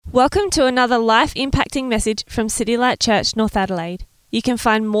Welcome to another life-impacting message from City Light Church, North Adelaide. You can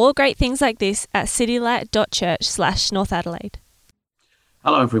find more great things like this at citylight.church/North Adelaide.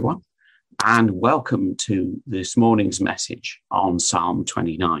 Hello everyone, and welcome to this morning's message on Psalm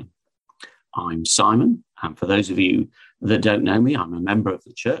 29. I'm Simon, and for those of you that don't know me, I'm a member of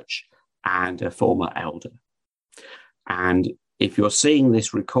the church and a former elder. And if you're seeing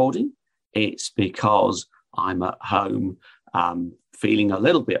this recording, it's because I'm at home feeling a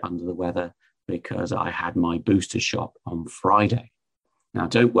little bit under the weather because I had my booster shot on Friday. Now,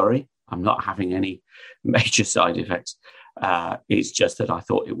 don't worry, I'm not having any major side effects. It's just that I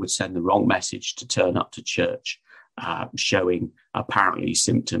thought it would send the wrong message to turn up to church, showing apparently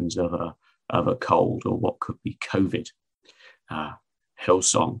symptoms of a cold or what could be COVID.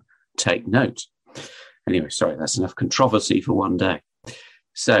 Hillsong, take note. Anyway, sorry, that's enough controversy for one day.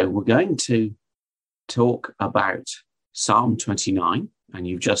 So we're going to talk about Psalm 29, and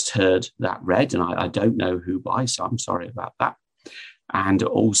you've just heard that read, and I don't know who by, so I'm sorry about that. And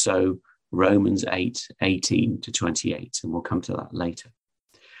also Romans 8:18-28, and we'll come to that later.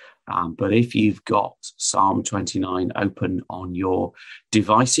 But if you've got Psalm 29 open on your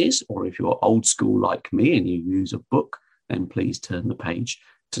devices, or if you're old school like me and you use a book, then please turn the page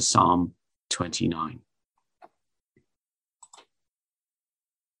to Psalm 29.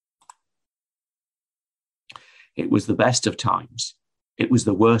 It was the best of times. It was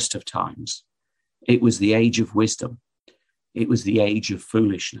the worst of times. It was the age of wisdom. It was the age of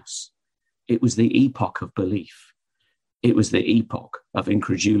foolishness. It was the epoch of belief. It was the epoch of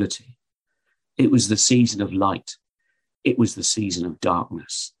incredulity. It was the season of light. It was the season of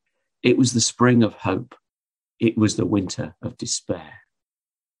darkness. It was the spring of hope. It was the winter of despair.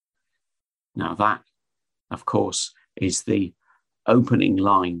 Now that, of course, is the opening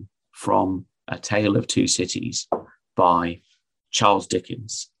line from A Tale of Two Cities by Charles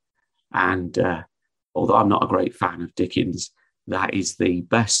Dickens. And although I'm not a great fan of Dickens, that is the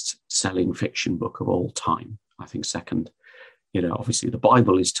best-selling fiction book of all time. I think second, obviously the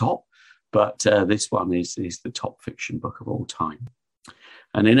Bible is top, but this one is the top fiction book of all time.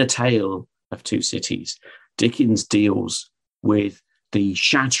 And in A Tale of Two Cities, Dickens deals with the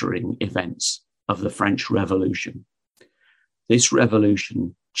shattering events of the French Revolution. This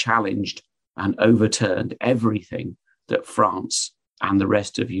revolution challenged and overturned everything that France and the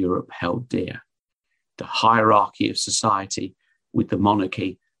rest of Europe held dear. The hierarchy of society with the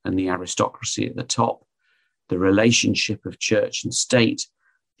monarchy and the aristocracy at the top, the relationship of church and state,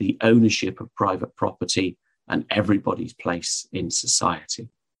 the ownership of private property, and everybody's place in society.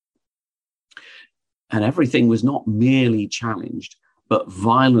 And everything was not merely challenged, but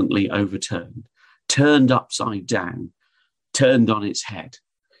violently overturned, turned upside down, turned on its head,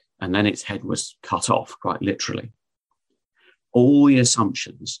 and then its head was cut off, quite literally. All the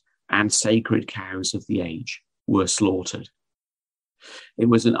assumptions and sacred cows of the age were slaughtered. It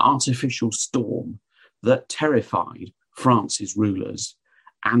was an artificial storm that terrified France's rulers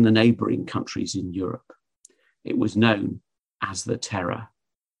and the neighbouring countries in Europe. It was known as the Terror.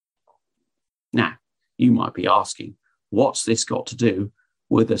 Now, you might be asking, what's this got to do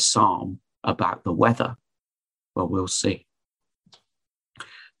with a psalm about the weather? Well, we'll see.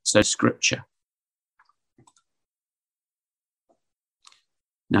 So, scripture.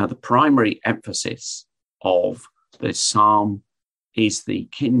 Now, the primary emphasis of this psalm is the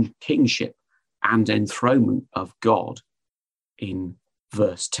kingship and enthronement of God in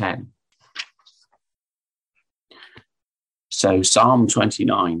verse 10. So, Psalm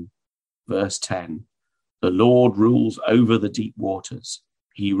 29, verse 10, the Lord rules over the deep waters.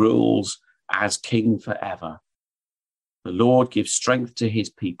 He rules as king forever. The Lord gives strength to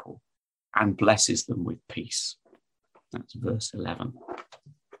his people and blesses them with peace. That's verse 11.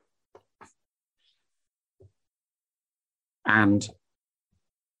 And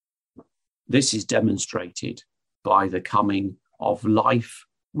this is demonstrated by the coming of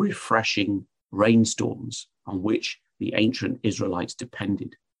life-refreshing rainstorms on which the ancient Israelites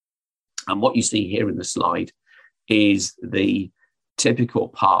depended. And what you see here in the slide is the typical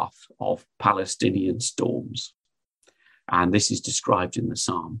path of Palestinian storms. And this is described in the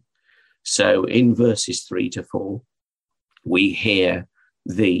psalm. So in verses 3-4, we hear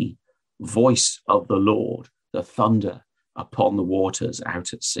the voice of the Lord, the thunder upon the waters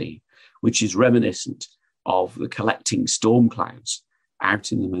out at sea, which is reminiscent of the collecting storm clouds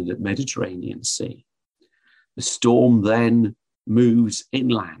out in the Mediterranean Sea. The storm then moves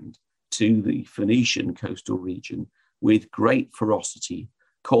inland to the Phoenician coastal region with great ferocity,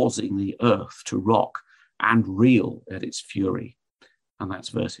 causing the earth to rock and reel at its fury. And that's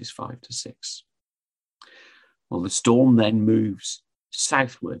verses 5-6. Well, the storm then moves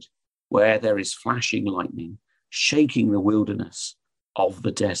southward, where there is flashing lightning, shaking the wilderness of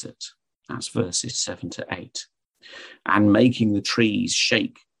the desert. That's verses 7-8. And making the trees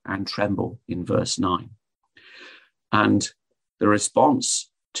shake and tremble in verse 9. And the response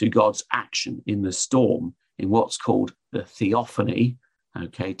to God's action in the storm, in what's called the theophany,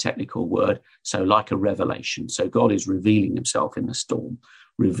 okay, technical word, so like a revelation. So God is revealing himself in the storm,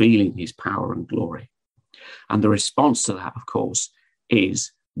 revealing his power and glory. And the response to that, of course,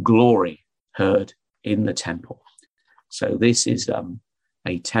 is glory heard in the temple. So this is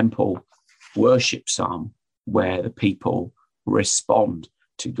a temple worship psalm where the people respond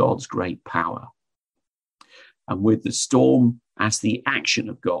to God's great power. And with the storm as the action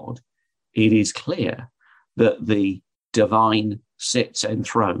of God, it is clear that the divine sits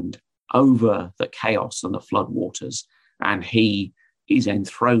enthroned over the chaos and the floodwaters, and he is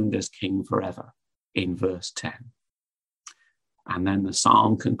enthroned as king forever in verse 10. And then the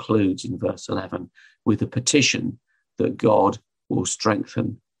psalm concludes in verse 11 with a petition that God will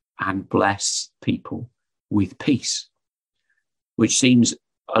strengthen and bless people with peace, which seems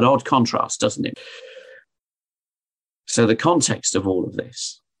an odd contrast, doesn't it? So the context of all of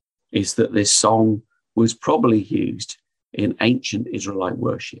this is that this song was probably used in ancient Israelite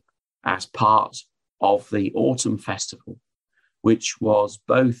worship as part of the autumn festival, which was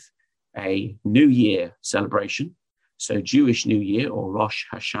both a New Year celebration. So Jewish New Year, or Rosh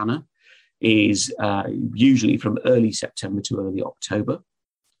Hashanah, is usually from early September to early October.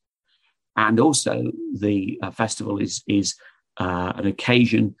 And also the festival is an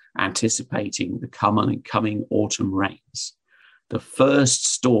occasion anticipating the coming autumn rains. The first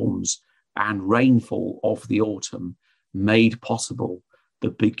storms and rainfall of the autumn made possible the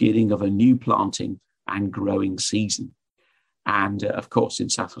beginning of a new planting and growing season. And of course, in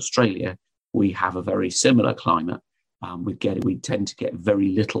South Australia, we have a very similar climate. We tend to get very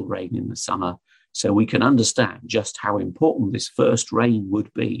little rain in the summer. So we can understand just how important this first rain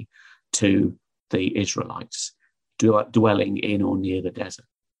would be to the Israelites dwelling in or near the desert.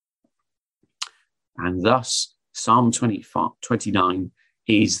 And thus, Psalm 29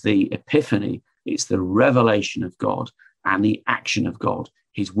 is the epiphany, it's the revelation of God and the action of God.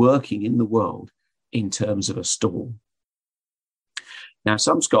 He's working in the world in terms of a storm. Now,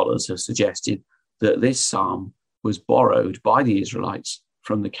 some scholars have suggested that this psalm was borrowed by the Israelites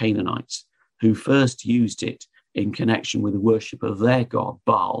from the Canaanites, who first used it in connection with the worship of their god,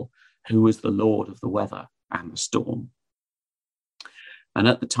 Baal, who was the lord of the weather and the storm. And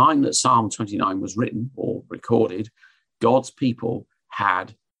at the time that Psalm 29 was written or recorded, God's people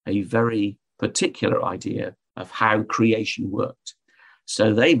had a very particular idea of how creation worked.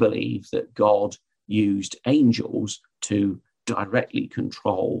 So they believed that God used angels to directly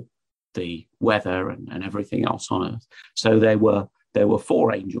control the weather and everything else on earth. So there were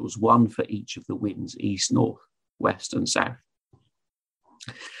 4 angels, one for each of the winds, east, north, west, and south.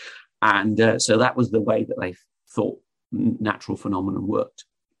 And so that was the way that they thought natural phenomenon worked.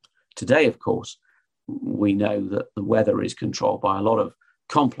 Today, of course, we know that the weather is controlled by a lot of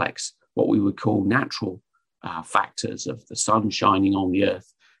complex, what we would call natural factors of the sun shining on the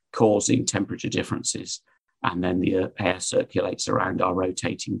earth, causing temperature differences, and then the air circulates around our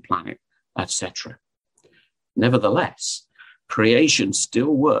rotating planet, etc. Nevertheless, creation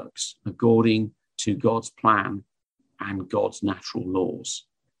still works according to God's plan and God's natural laws.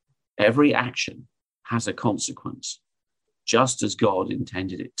 Every action has a consequence, just as God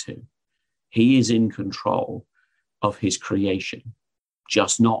intended it to. He is in control of his creation,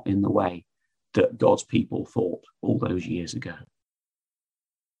 just not in the way that God's people thought all those years ago.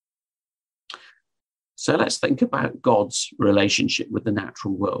 So let's think about God's relationship with the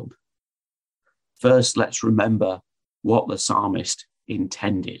natural world. First, let's remember what the psalmist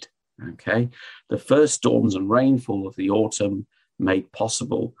intended. Okay, the first storms and rainfall of the autumn made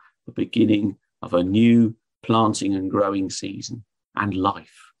possible the beginning of a new planting and growing season and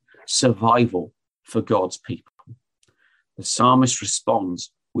life, survival for God's people. The psalmist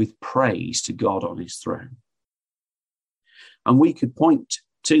responds with praise to God on his throne. And we could point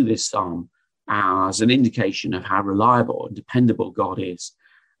to this psalm as an indication of how reliable and dependable God is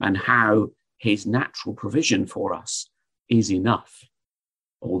and how his natural provision for us is enough.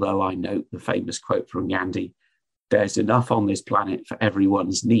 Although I note the famous quote from Gandhi, there's enough on this planet for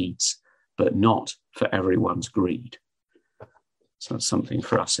everyone's needs, but not for everyone's greed. So that's something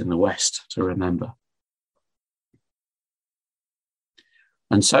for us in the West to remember.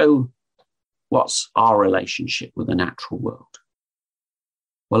 And so, what's our relationship with the natural world?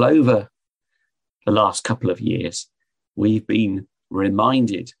 Well, over the last couple of years, we've been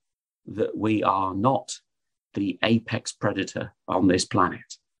reminded that we are not the apex predator on this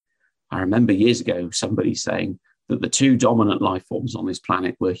planet. I remember years ago somebody saying that the two dominant life forms on this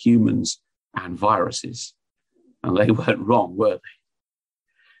planet were humans and viruses. And they weren't wrong, were they?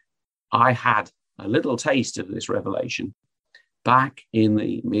 I had a little taste of this revelation back in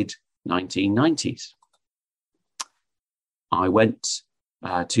the mid-1990s. I went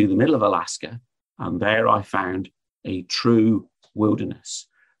to the middle of Alaska, and there I found a true wilderness,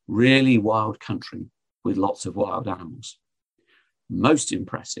 really wild country with lots of wild animals. Most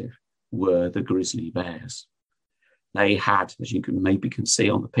impressive were the grizzly bears. They had, as you can see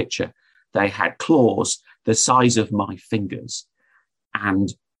on the picture, they had claws the size of my fingers,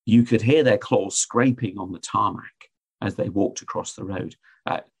 and you could hear their claws scraping on the tarmac as they walked across the road,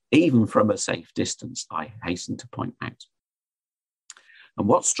 even from a safe distance, I hasten to point out. And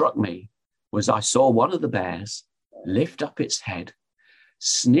what struck me was I saw one of the bears lift up its head,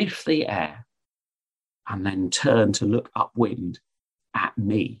 sniff the air, and then turn to look upwind at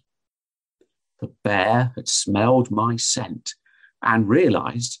me. The bear had smelled my scent and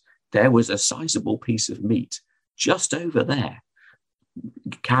realized there was a sizable piece of meat just over there,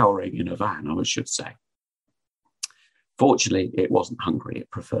 cowering in a van, I should say. Fortunately, it wasn't hungry.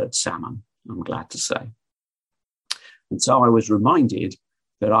 It preferred salmon, I'm glad to say. And so I was reminded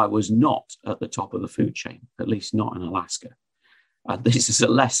that I was not at the top of the food chain, at least not in Alaska. This is a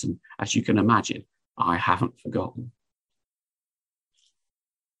lesson, as you can imagine, I haven't forgotten.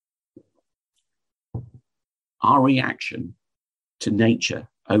 Our reaction to nature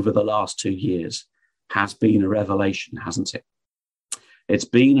over the last 2 years has been a revelation, hasn't it? It's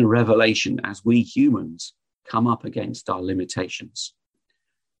been a revelation as we humans come up against our limitations.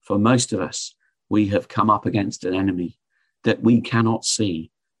 For most of us, we have come up against an enemy that we cannot see,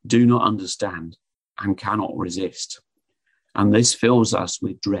 do not understand, and cannot resist. And this fills us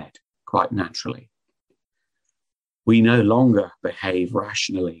with dread, quite naturally. We no longer behave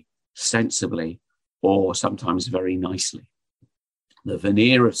rationally, sensibly, or sometimes very nicely. The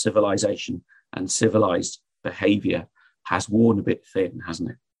veneer of civilization and civilized behavior has worn a bit thin,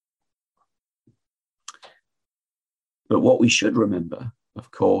 hasn't it? But what we should remember,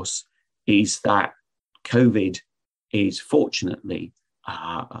 of course, is that COVID is fortunately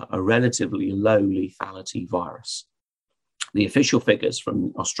a relatively low lethality virus. The official figures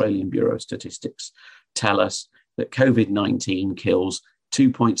from Australian Bureau of Statistics tell us that COVID-19 kills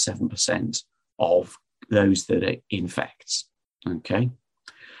 2.7% of those that it infects, okay?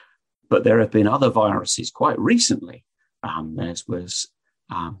 But there have been other viruses quite recently. There was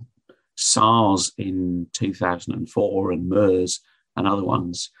SARS in 2004 and MERS and other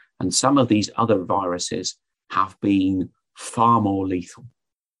ones. And some of these other viruses have been far more lethal,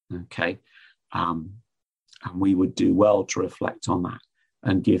 okay? And we would do well to reflect on that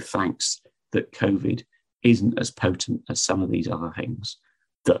and give thanks that COVID isn't as potent as some of these other things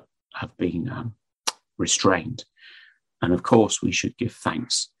that have been restrained. And of course, we should give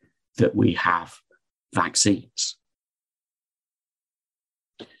thanks that we have vaccines.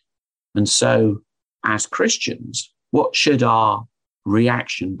 And so, as Christians, what should our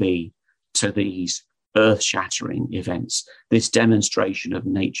reaction be to these earth-shattering events, this demonstration of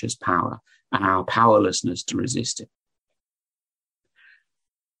nature's power and our powerlessness to resist it?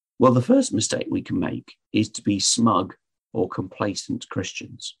 Well, the first mistake we can make is to be smug or complacent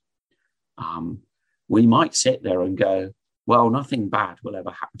Christians. We might sit there and go, well, nothing bad will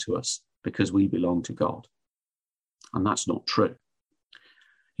ever happen to us because we belong to God. And that's not true.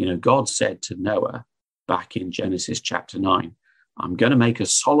 You know, God said to Noah back in Genesis chapter 9, I'm going to make a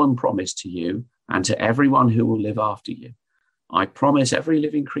solemn promise to you and to everyone who will live after you. I promise every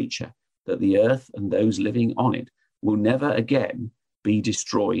living creature that the earth and those living on it will never again be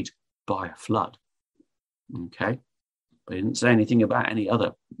destroyed by a flood. Okay? But he didn't say anything about any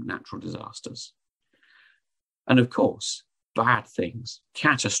other natural disasters. And of course, bad things,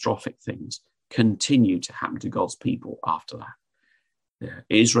 catastrophic things continue to happen to God's people after that.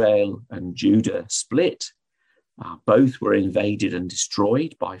 Israel and Judah split. Both were invaded and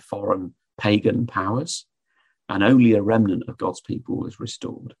destroyed by foreign pagan powers, and only a remnant of God's people was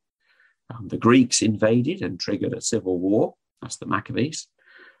restored. The Greeks invaded and triggered a civil war. That's the Maccabees,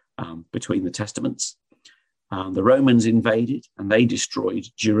 between the Testaments. The Romans invaded and they destroyed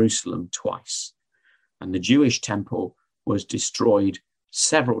Jerusalem twice. And the Jewish temple was destroyed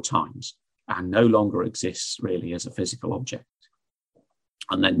several times and no longer exists really as a physical object.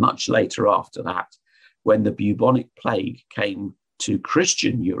 And then much later after that, when the bubonic plague came to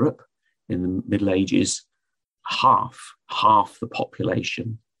Christian Europe in the Middle Ages, half the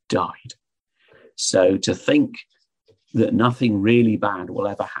population died. So to think that nothing really bad will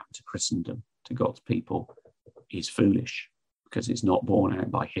ever happen to Christendom, to God's people, is foolish because it's not borne out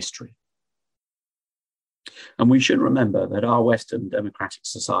by history. And we should remember that our Western democratic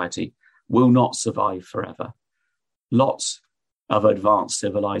society will not survive forever. Lots of advanced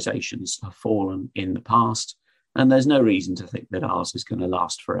civilizations have fallen in the past, and there's no reason to think that ours is going to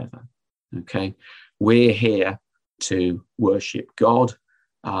last forever. Okay, we're here to worship God,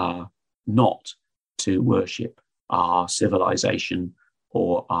 not to worship our civilization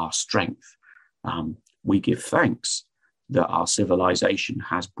or our strength. We give thanks that our civilization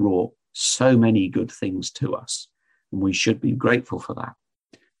has brought so many good things to us, and we should be grateful for that,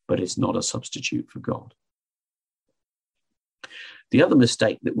 but it's not a substitute for God. The other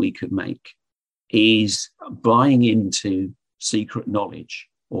mistake that we could make is buying into secret knowledge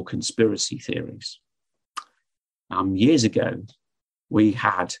or conspiracy theories. Years ago, we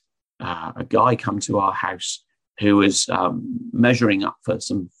had a guy come to our house who was measuring up for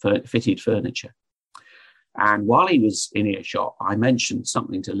some fitted furniture. And while he was in earshot, I mentioned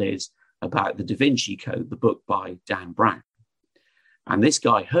something to Liz about the Da Vinci Code, the book by Dan Brown. And this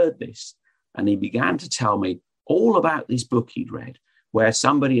guy heard this, and he began to tell me all about this book he'd read, where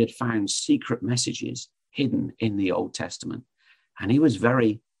somebody had found secret messages hidden in the Old Testament. And he was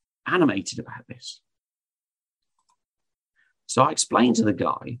very animated about this. So I explained to the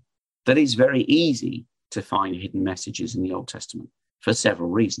guy that it's very easy to find hidden messages in the Old Testament for several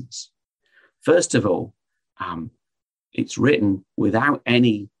reasons. First of all, it's written without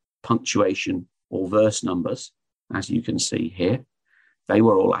any punctuation or verse numbers, as you can see here. They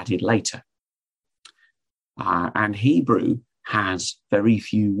were all added later. And Hebrew has very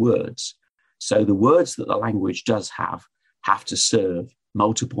few words. So the words that the language does have to serve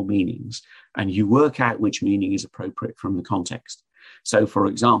multiple meanings, and you work out which meaning is appropriate from the context. So, for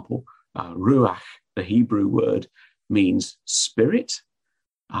example, ruach, the Hebrew word, means spirit,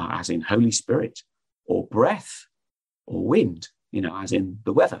 as in Holy Spirit, or breath, or wind, as in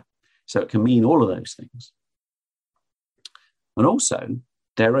the weather. So it can mean all of those things. And also,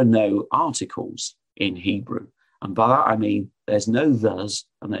 there are no articles in Hebrew. And by that, I mean, there's no thes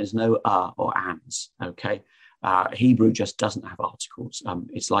and there's no or ands, okay? Hebrew just doesn't have articles.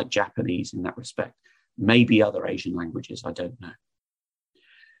 It's like Japanese in that respect. Maybe other Asian languages, I don't know.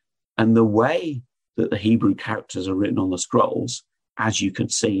 And the way that the Hebrew characters are written on the scrolls, as you can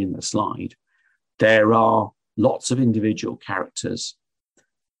see in the slide, there are lots of individual characters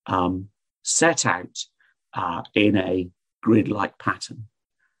set out in a grid-like pattern.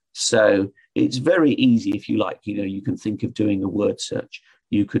 So it's very easy, if you like, you can think of doing a word search.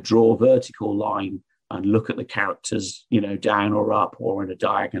 You could draw a vertical line and look at the characters, down or up or in a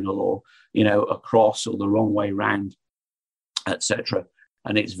diagonal or, across or the wrong way round, etc.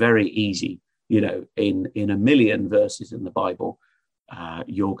 And it's very easy, in a million verses in the Bible,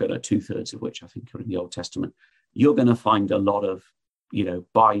 you're going to, 2/3 of which I think are in the Old Testament, you're going to find a lot of,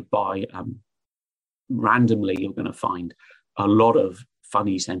 randomly, you're going to find a lot of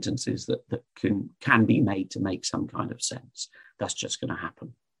funny sentences that can be made to make some kind of sense. That's just going to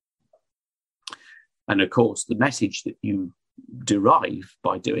happen. And of course, the message that you derive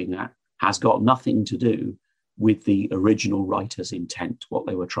by doing that has got nothing to do with the original writer's intent, what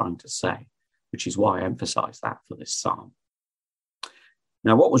they were trying to say, which is why I emphasize that for this psalm.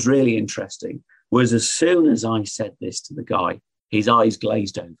 Now, what was really interesting was as soon as I said this to the guy, his eyes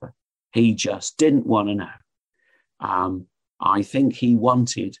glazed over. He just didn't want to know. I think he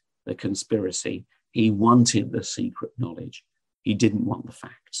wanted the conspiracy. He wanted the secret knowledge. He didn't want the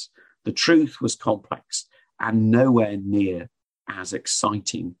facts. The truth was complex and nowhere near as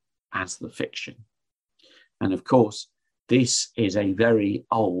exciting as the fiction. And of course, this is a very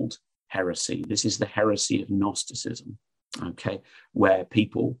old heresy. This is the heresy of Gnosticism, okay, where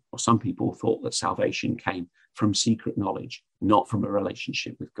some people thought that salvation came from secret knowledge, not from a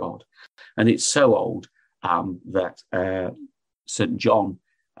relationship with God. And it's so old that St. John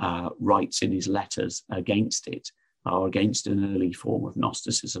writes in his letters against it, or against an early form of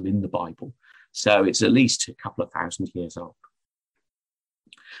Gnosticism in the Bible. So it's at least a couple of thousand years old.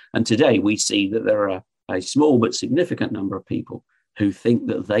 And today we see that there are a small but significant number of people who think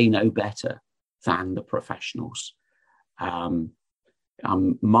that they know better than the professionals. I'm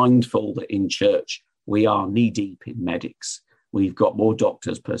mindful that in church we are knee-deep in medics. We've got more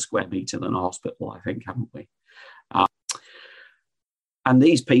doctors per square metre than a hospital, I think, haven't we? And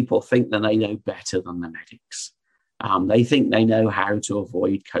these people think that they know better than the medics. They think they know how to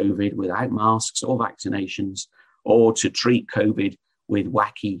avoid COVID without masks or vaccinations, or to treat COVID with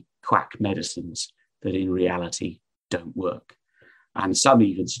wacky quack medicines that in reality don't work. And some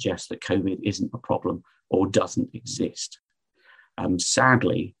even suggest that COVID isn't a problem or doesn't exist.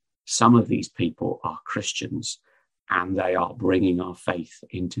 Sadly, some of these people are Christians, and they are bringing our faith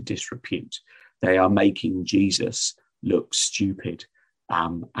into disrepute. They are making Jesus look stupid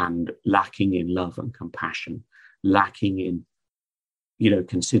and lacking in love and compassion, lacking in,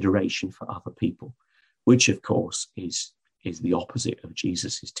 consideration for other people, which of course is the opposite of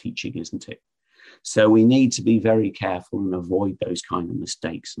Jesus's teaching, isn't it? So we need to be very careful and avoid those kind of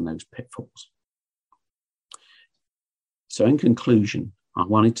mistakes and those pitfalls. So in conclusion, I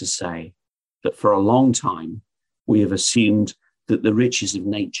wanted to say that for a long time, we have assumed that the riches of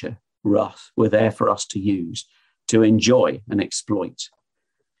nature were there for us to use, to enjoy and exploit.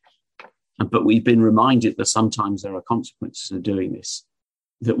 But we've been reminded that sometimes there are consequences of doing this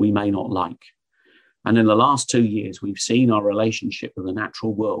that we may not like. And in the last 2 years, we've seen our relationship with the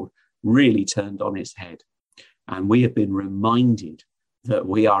natural world really turned on its head. And we have been reminded that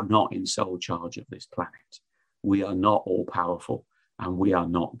we are not in sole charge of this planet. We are not all powerful, and we are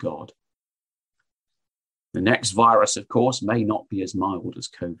not God. The next virus, of course, may not be as mild as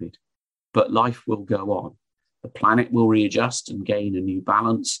COVID, but life will go on. The planet will readjust and gain a new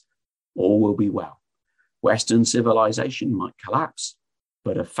balance. All will be well. Western civilization might collapse,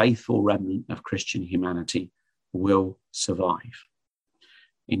 but a faithful remnant of Christian humanity will survive.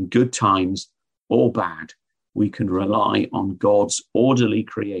 In good times or bad, we can rely on God's orderly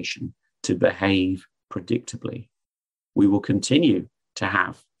creation to behave predictably. We will continue to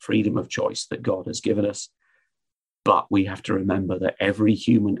have freedom of choice that God has given us, but we have to remember that every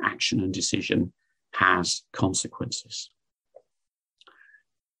human action and decision has consequences.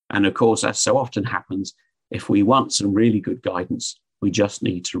 And of course, as so often happens, if we want some really good guidance, we just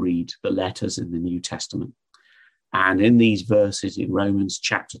need to read the letters in the New Testament. And in these verses in Romans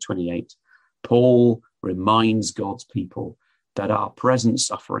chapter 28, Paul reminds God's people that our present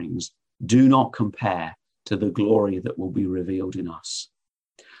sufferings do not compare to the glory that will be revealed in us.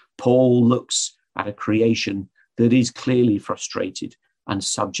 Paul looks at a creation that is clearly frustrated and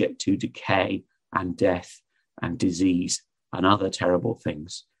subject to decay and death and disease and other terrible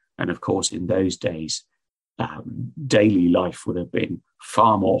things. And of course, in those days, daily life would have been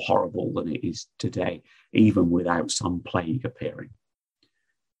far more horrible than it is today, even without some plague appearing.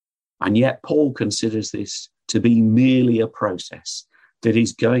 And yet Paul considers this to be merely a process that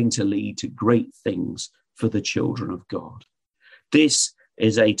is going to lead to great things for the children of God. This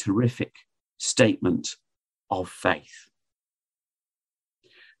is a terrific statement of faith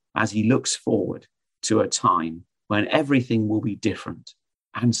as he looks forward to a time when everything will be different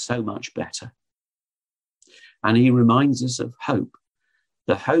and so much better. And he reminds us of hope,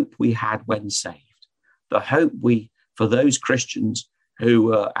 the hope we had when saved, the hope for those Christians who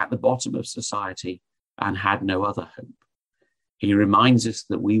were at the bottom of society and had no other hope. He reminds us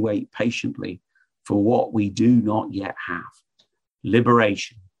that we wait patiently for what we do not yet have,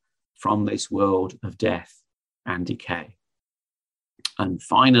 liberation from this world of death and decay. And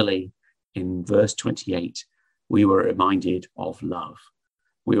finally, in verse 28, we were reminded of love.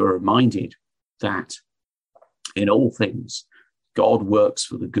 We were reminded that in all things, God works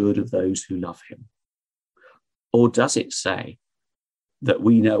for the good of those who love him. Or does it say that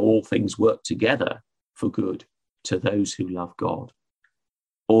we know all things work together for good to those who love God?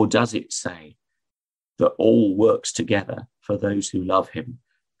 Or does it say that all works together for those who love him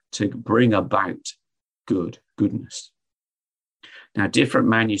to bring about goodness? Now, different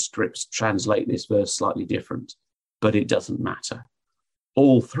manuscripts translate this verse slightly different, but it doesn't matter.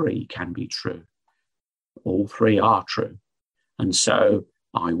 All three can be true. All three are true. And so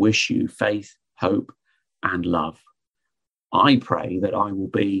I wish you faith, hope, and love. I pray that I will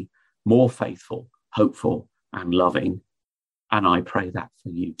be more faithful, hopeful, and loving. And I pray that for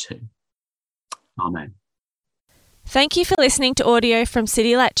you too. Amen. Thank you for listening to audio from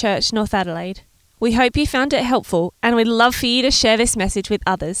City Light Church, North Adelaide. We hope you found it helpful, and we'd love for you to share this message with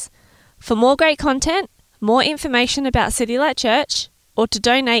others. For more great content, more information about City Light Church, or to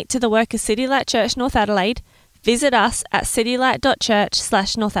donate to the work of City Light Church North Adelaide, visit us at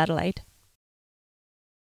citylight.church/North Adelaide.